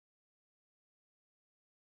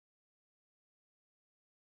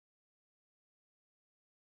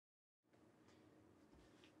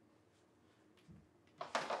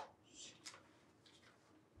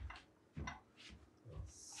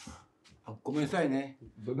ごめんなさいね。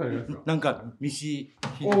どうなりますか。なんか飯。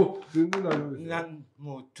お、全然大丈夫ですよ。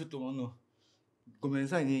もうちょっとごめんな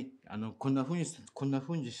さいね。こんな風に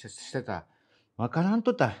してた。わからん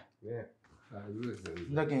とった。ね、大丈夫です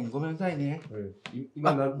よ。だけんごめんなさいね。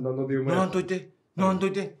今何の電話。なんといて。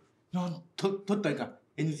取ったらいか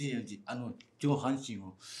NG 上半身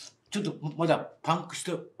をちょっとまだパンプし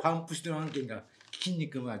てる案件が筋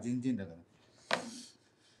肉は全然だから。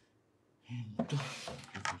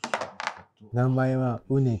名前は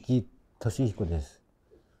畝木俊彦です。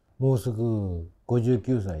もうすぐ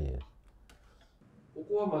59歳です。こ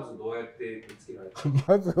こはまずどうやって見つけられた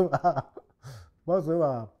まず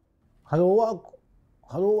はハローワ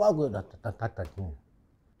ークだったですね。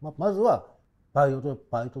まずはバイ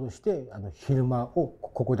トとして昼間を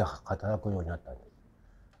ここで働くようになったんです。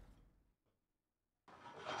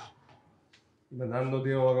今何の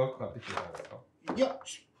電話がかかってきてたんですか。いや、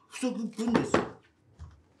不足分ですよ。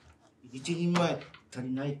一人前足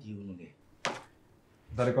りないっていうので。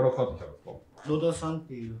誰からかかってきたんですか。野田さんっ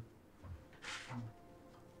ていう。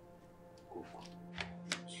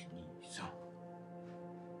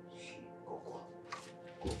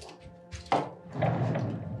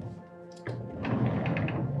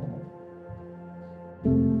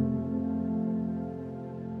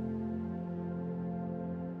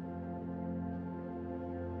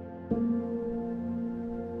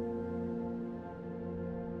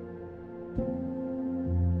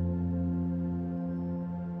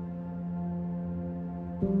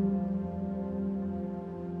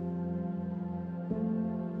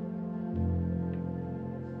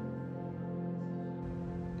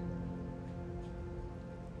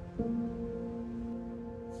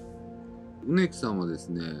畝木さんはです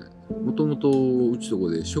ね、もともとうちとこ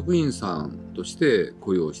で職員さんとして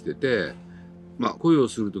雇用してて、雇用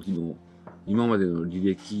する時の今までの履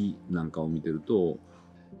歴なんかを見てると、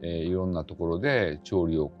いろんなところで調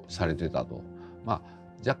理をされてたと。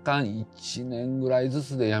若干1年ぐらいず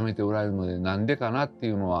つで辞めておられるのでなんでかなって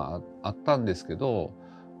いうのはあったんですけど、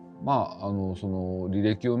その履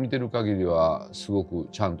歴を見てる限りはすごく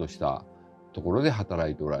ちゃんとしたところで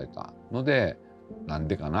働いておられたので、なん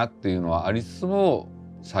でかなっていうのはありつつも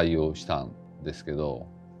採用したんですけど。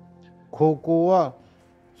高校は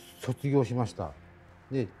卒業しました。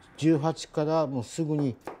で18からもうすぐ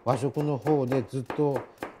に和食の方でずっと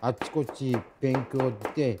あっちこっち勉強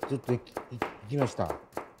でずっと行きました。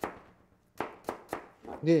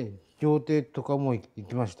で料亭とかも行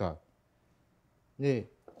きました。で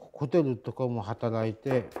ホテルとかも働い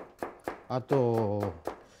て、あと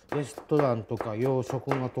レストランとか洋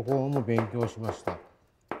食のところも勉強しました。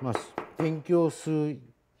勉強する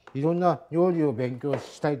いろんな料理を勉強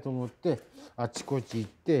したいと思ってあちこち行っ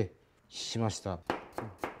てしました。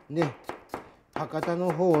で博多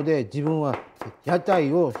の方で自分は屋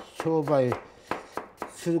台を商売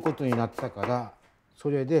することになったから、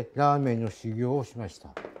それでラーメンの修行をしました。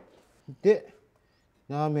で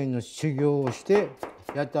ラーメンの修行をして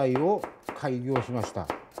屋台を開業しました。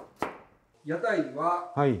屋台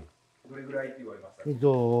ははいどれぐらいって言われましたか。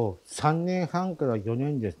3年半から4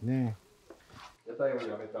年ですね。屋台を辞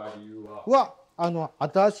めた理由は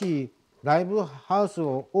新しいライブハウス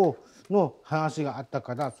の話があった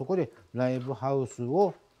から、そこでライブハウス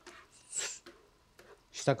を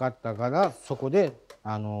したかったから、そこで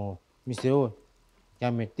店を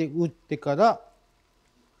辞めて売ってから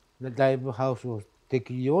ライブハウスをで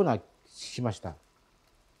きるようなしました。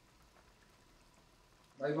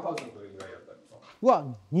ライブハウスのどれぐらいやったんですか。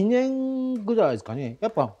2年ぐらいですかね。や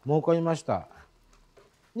っぱ儲かりました。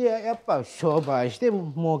でやっぱ商売して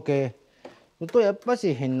儲けるとやっぱ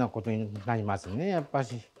し変なことになりますね。やっぱ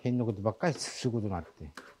し変なことばっかりすることになって。例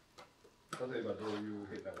えばどういう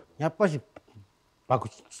変なこと。やっぱし博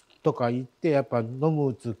打とか行ってやっぱ飲む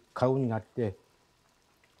打つ買うになって。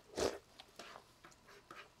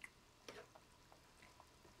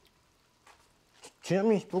ちな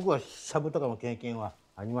みに僕はシャブとかの経験は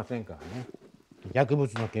ありませんからね。薬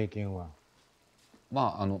物の経験は。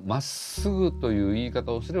まっすぐという言い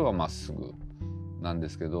方をすればまっすぐなんで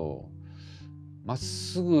すけど、まっ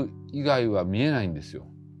すぐ以外は見えないんですよ。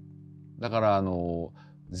だから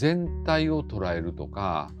全体を捉えると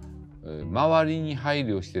か、周りに配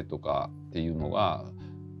慮してとかっていうのが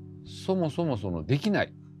そもそもできな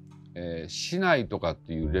い、しないとかっ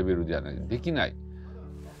ていうレベルではない、できない。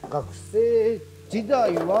学生時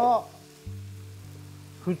代は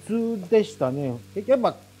普通でしたね。やっ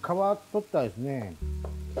ぱ変わっとったですね。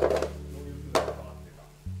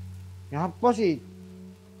やっぱし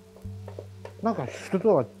なんか人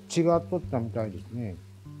とは違っとったみたいですね。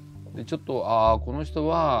でちょっとこの人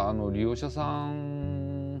は利用者さ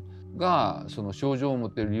んがその症状を持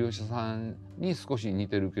っている利用者さんに少し似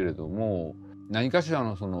てるけれども、何かしら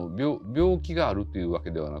のその病気があるっていうわ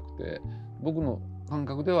けではなくて、僕の感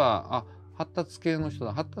覚では発達系の人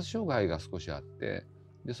だ、発達障害が少しあって、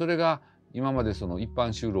でそれが今までその一般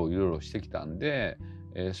就労をいろいろしてきたんで、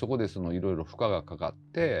そこでそのいろいろ負荷がかかっ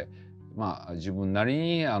て、自分なり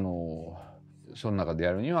にその中で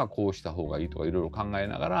やるにはこうした方がいいとかいろいろ考え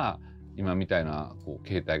ながら、今みたいな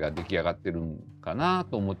形態が出来上がってるんかな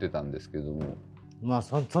と思ってたんですけども、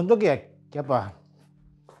その時はやっぱ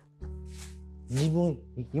自分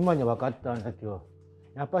今に分かったんだけど、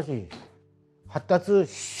やっぱし発達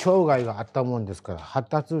障害があったもんですから、発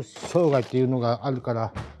達障害っていうのがあるか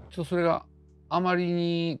ら、それがあまり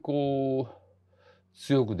に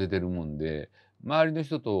強く出てるもんで、周りの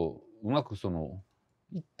人とうまく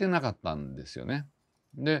言ってなかったんですよね。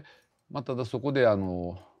で、ただそこで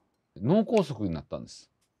脳梗塞になったんです。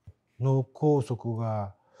脳梗塞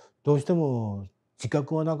がどうしても自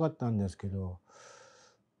覚はなかったんですけど、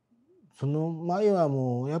その前は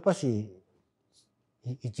もうやっぱし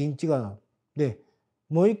一日がで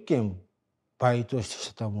もう一件バイトし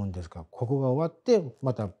てたもんですから、ここが終わって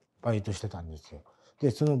またバイトしてたんですよ。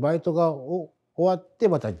でそのバイトが終わって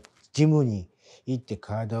またジムに行って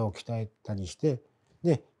体を鍛えたりして、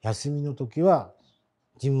で休みの時は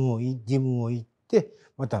ジムを行って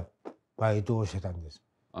またバイトをしてたんです。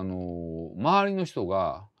周りの人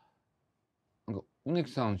が畝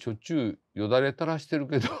木さんしょっちゅうよだれ垂らしてる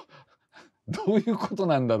けどどういうこと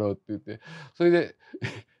なんだろうって言って、それで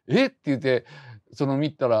えって言って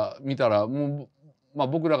見たらもう、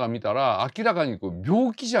僕らが見たら明らかに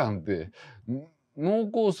病気じゃんって、脳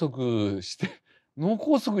梗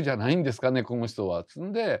塞じゃないんですかねこの人はつ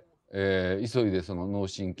んで、急いで脳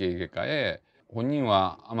神経外科へ、本人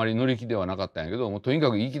はあまり乗り気ではなかったんやけど、もうとにか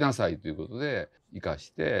く行きなさいということで行か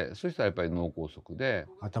して、そしたらやっぱり脳梗塞で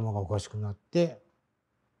頭がおかしくなって、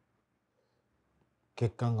血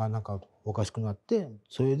管がなんかおかしくなって、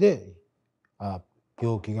それで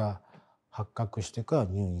病気が発覚してから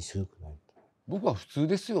入院するくなる。僕は普通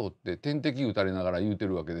ですよって点滴打たれながら言うて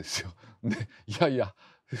るわけですよ。でいや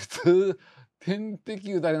普通点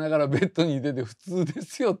滴打たれながらベッドにいてて普通で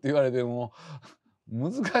すよって言われても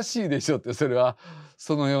難しいでしょって、それは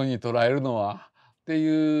そのように捉えるのはって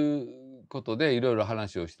いうことでいろいろ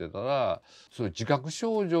話をしてたら、そういう自覚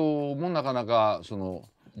症状もなかなか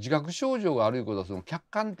自覚症状があるいうことは客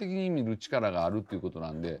観的に見る力があるっていうこと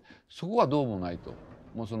なんで、そこはどうもないと、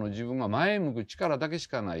もう自分が前向く力だけし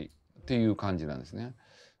かないっていう感じなんですね。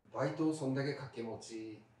バイトをそんだけ掛け持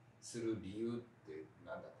ちする理由って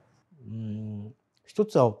何だったんですか？一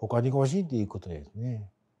つはお金が欲しいっていうことですね。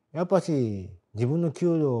やっぱし自分の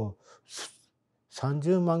給料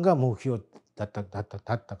30万が目標だった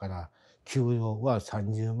から、給料は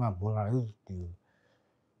30万もらえるっていう、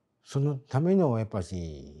そのためのやっぱ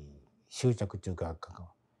し執着というか、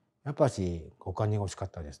やっぱしお金が欲しか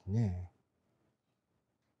ったですね。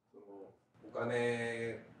お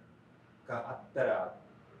金があったら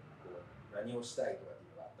何をしたいとかってい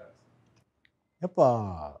うのがあったんですか？やっ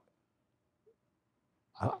ぱ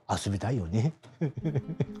遊びたいよね。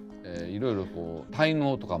いろいろ滞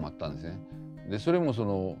納とかもあったんですね。でそれも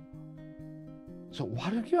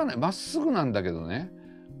悪気はない、まっすぐなんだけどね、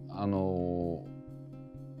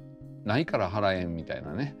ないから払えんみたい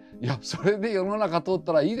なね、いやそれで世の中通っ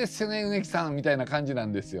たらいいですよね畝木さんみたいな感じな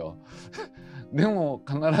んですよ。でも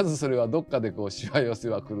必ずそれはどっかでしわ寄せ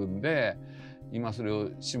は来るんで、今それ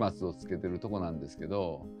を始末をつけてるとこなんですけ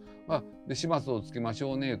ど、で始末をつけまし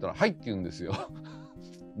ょうね言ったら「はい」って言うんですよ。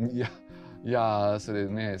いやそれ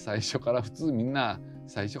ね、最初から普通みんな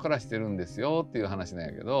最初からしてるんですよっていう話なん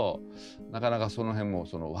やけど、なかなかその辺も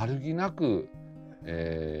悪気なく、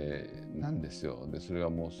なんですよ。でそれが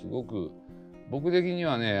もうすごく僕的に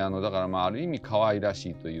はね、だからある意味可愛らし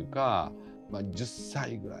いというか、10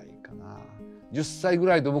歳ぐらいかな、10歳ぐ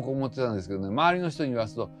らいと僕思ってたんですけどね、周りの人に言わ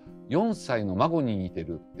すと4歳の孫に似て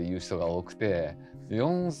るっていう人が多くて、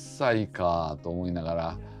4歳かと思いなが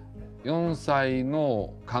ら、4歳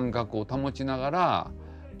の感覚を保ちながら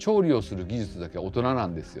調理をする技術だけは大人な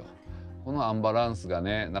んですよ。このアンバランスが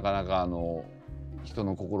ね、なかなか人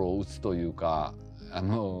の心を打つというか、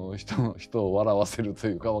人を笑わせると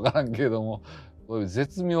いうかわからんけれども、こういう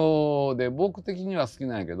絶妙で僕的には好き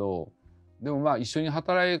なんやけど、でも一緒に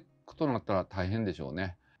働くとなったら大変でしょう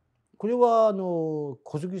ね。これは小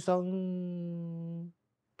杉さん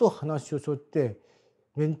と話をしとって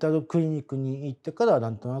メンタルクリニックに行ってからな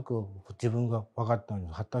んとなく自分が分かったんで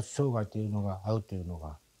す。発達障害というのがあるというの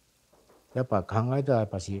がやっぱ考えたらやっ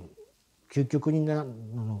ぱし究極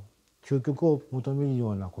を求めるよ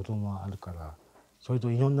うなこともあるから、それ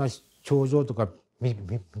といろんな症状とか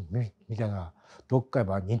見たらどっかやっ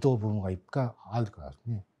ぱ二等分がいっぱいあるからです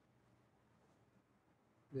ね。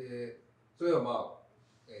でそれはまあ、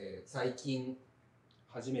最近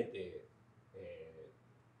初めて、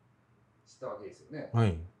知ったわけですよね。は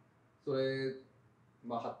い。それ、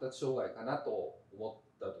まあ、発達障害かなと思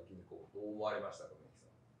った時にこうどう思われましたか、畝木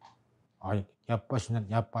さん。はい、やっ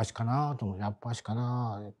ぱしかなと思って、やっぱしか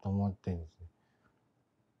なと思ってるんですね。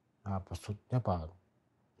やっぱ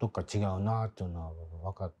どっか違うなっていうのは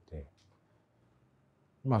分かって、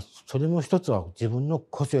まあそれも一つは自分の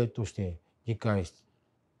個性として理解し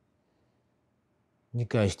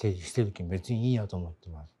てるけん別にいいやと思って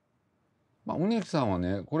ます。まあ、畝木さんは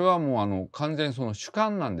ね、これはもう完全にその主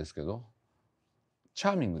観なんですけど、チ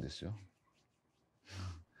ャーミングですよ。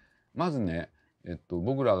まずね、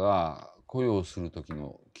僕らが雇用する時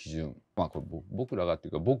の基準、まあこれ僕らがってい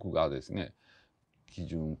うか僕がですね、基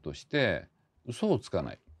準として嘘をつか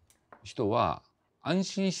ない人は安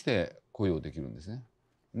心して雇用できるんですね。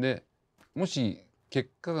で、もし結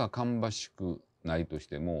果が芳しくないとし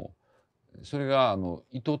ても、それが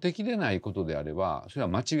意図的でないことであれば、それは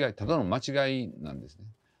間違い、ただの間違いなんですね。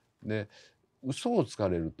で、嘘をつか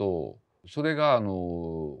れると、それが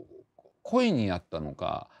故意にあったの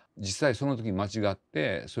か、実際その時間違っ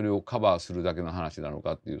てそれをカバーするだけの話なの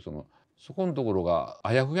かっていう、そこのところが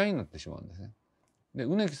あやふやになってしまうんですね。で、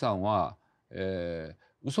畝木さんは、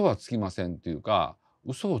嘘はつきませんっていうか、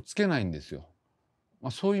嘘をつけないんですよ。ま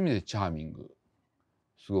あ、そういう意味でチャーミング、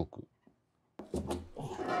すごく。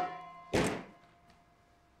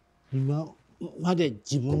今まで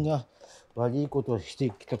自分が悪いことをして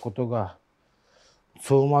きたことが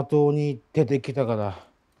走馬灯に出てきたから、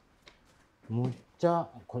むっちゃ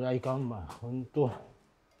これはいかんわ、本当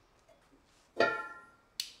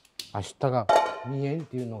明日が見えんっ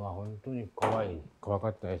ていうのが本当に怖か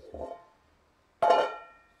ったですよ。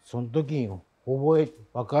その時に分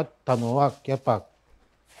かったのはやっぱ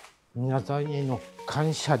皆さんへの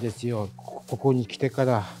感謝ですよ。ここに来てか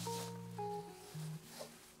ら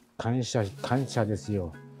感謝です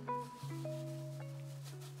よ。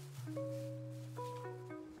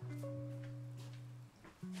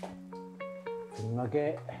そんだ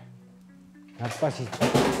けやっぱし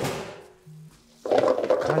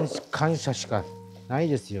感謝しかない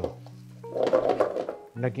ですよ。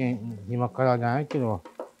だけ今からないけど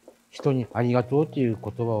人にありがとうっていう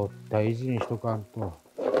言葉を大事にしとかんと、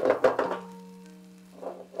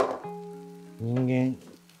人間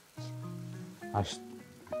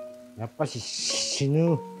やっぱし死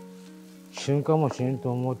ぬ瞬間も死ぬ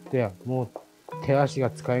と思って、もう手足が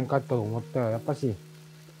使えんかったと思ったらやっぱし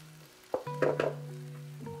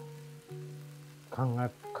考え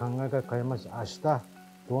方変えました。明日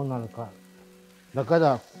どうなるか。だか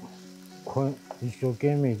ら一生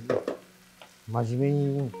懸命真面目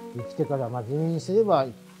に生きてから真面目にすれば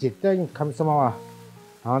絶対に神様は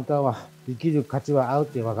あなたは生きる価値はあるっ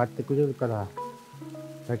て分かってくれるから、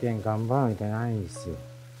だけん頑張らなきゃいけないんですよ。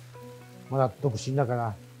まだ独身だか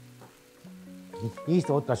らいい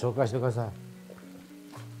人おったら紹介してください。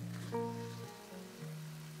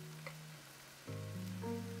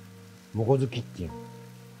モコズキッチン。いい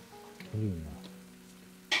な。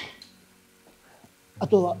あ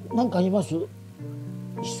とは何かあります？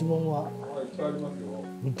質問は。いっぱいありますよ。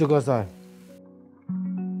言ってください。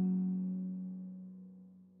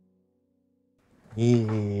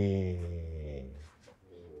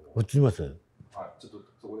落ちます？はい、ちょっと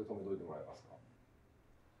そこで止めといてもらえますか。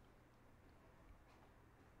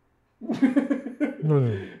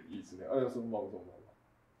いいですね。あれはそのまま。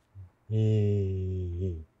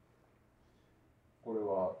これ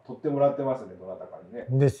は撮ってもらってますね、どなたかにね。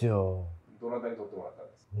ですよ。どなたに撮ってもらった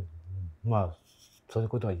んですか。まあそういう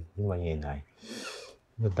ことは今言えない。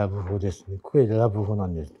ラブホですね。これラブホな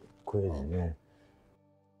んです。これですね。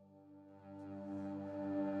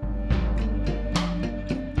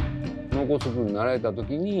脳梗塞になられた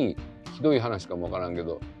時にひどい話かもわからんけ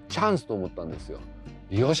どチャンスと思ったんですよ。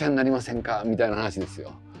利用者になりませんかみたいな話です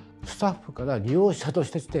よ。スタッフから利用者と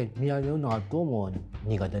して見られるのはどうも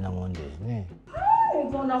苦手なもんですね。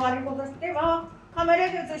そんな悪いことしてはカメ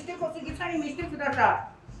ラで映して小杉さんに見せてくだ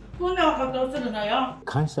さい。そんなことをするのよ。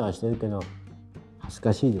感謝はしてるけど恥ず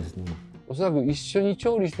かしいですね。おそらく一緒に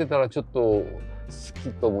調理してたらちょっと好き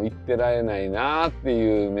とも言ってられないなって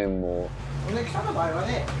いう面も。畝木さんの場合は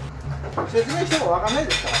ね、説明しても分かんない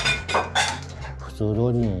ですから。普通通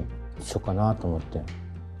りにしようかなと思って。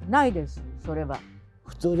ないです、それは。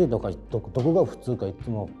普通でどこが普通かいつ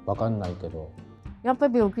も分かんないけど。やっぱ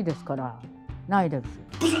り病気ですからないです。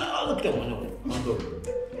ブスーって思うね。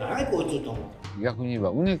何こいつと思う。逆に言え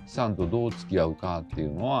ば畝木さんとどう付き合うかってい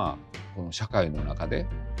うのはこの社会の中で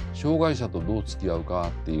障害者とどう付き合うか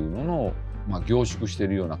っていうのの、凝縮してい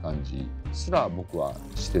るような感じすら僕は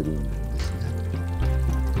してるんですね。